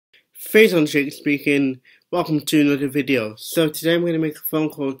Faison Shake speaking. Welcome to another video. So today I'm going to make a phone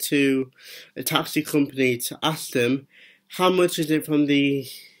call to a taxi company to ask them how much is it from the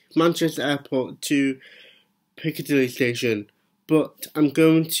Manchester airport to Piccadilly station. But I'm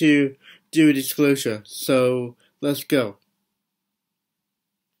going to do a disclosure, so let's go.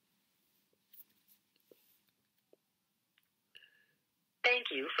 Thank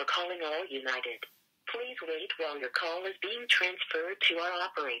you for calling All United. Please wait while your call is being transferred to our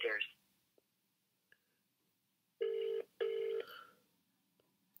operators.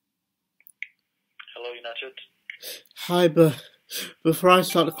 Hello, United. Hi, before I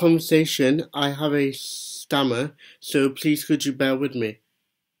start the conversation, I have a stammer, so please could you bear with me?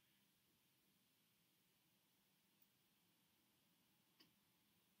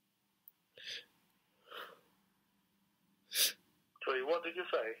 Sorry, what did you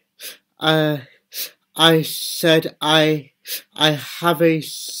say? I said I have a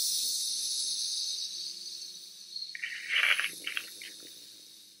stammer.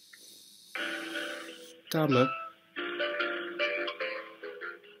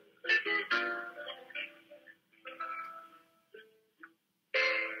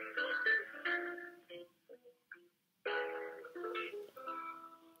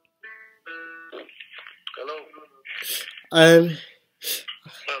 Hello? Um,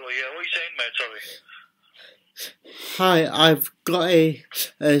 Hello, yeah, what are you saying, mate? Sorry. Hi, I've got a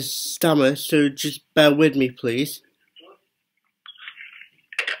stammer, so just bear with me, please.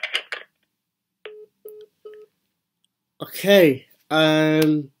 Okay,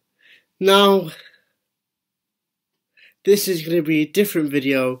 now, this is going to be a different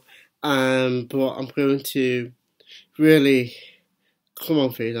video, but I'm going to really, come on,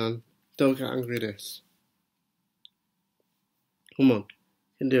 Faison, don't get angry at this. Come on, you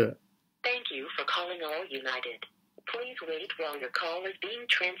can do it. Thank you for calling All United. Please wait while your call is being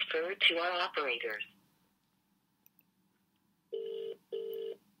transferred to our operators.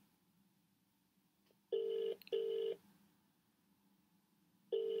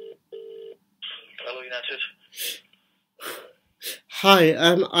 Hello, United. Hi,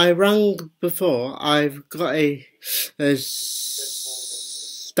 I rang before. I've got a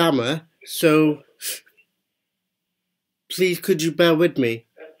stammer, so please could you bear with me?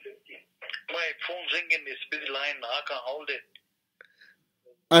 My phone's ringing, it's busy line, I can't hold it.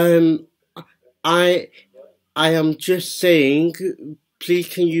 I am just saying, please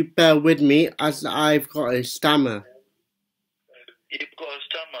can you bear with me as I've got a stammer. You've got a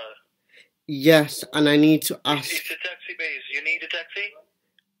stammer. Yes, and I need to ask. It's a taxi base. You need a taxi?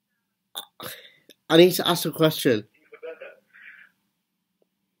 I need to ask a question.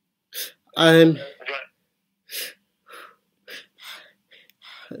 Right.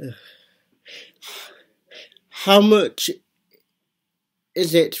 How much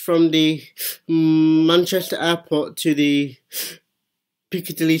is it from the Manchester airport to the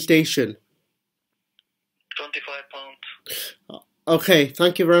Piccadilly station? £25. Okay,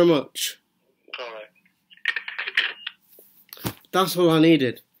 thank you very much. Alright. That's all I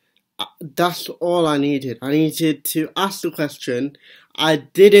needed. That's all I needed. I needed to ask the question. I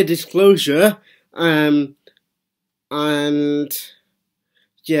did a disclosure, and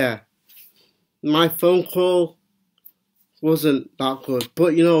yeah, my phone call wasn't that good.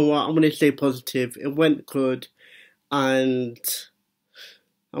 But you know what? I'm gonna stay positive. It went good, and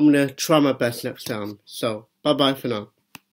I'm gonna try my best next time. So, bye bye for now.